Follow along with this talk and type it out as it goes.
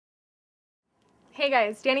Hey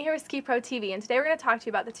guys, Danny here with SKIPRO TV, and today we're going to talk to you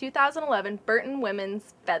about the 2011 Burton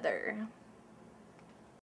Women's Feather.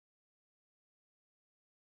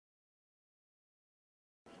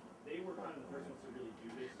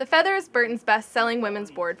 The Feather is Burton's best-selling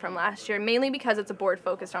women's board from last year, mainly because it's a board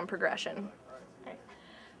focused on progression.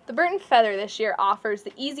 The Burton Feather this year offers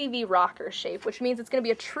the Easy V rocker shape, which means it's going to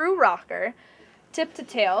be a true rocker, tip to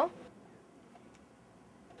tail,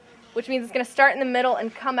 which means it's going to start in the middle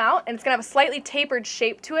and come out, and it's going to have a slightly tapered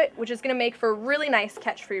shape to it, which is going to make for a really nice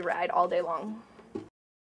catch-free ride all day long.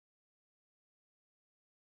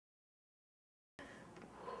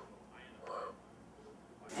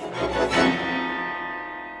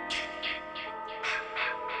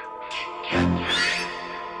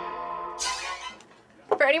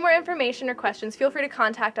 For any more information or questions, feel free to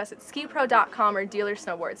contact us at skipro.com or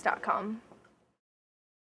dealersnowboards.com.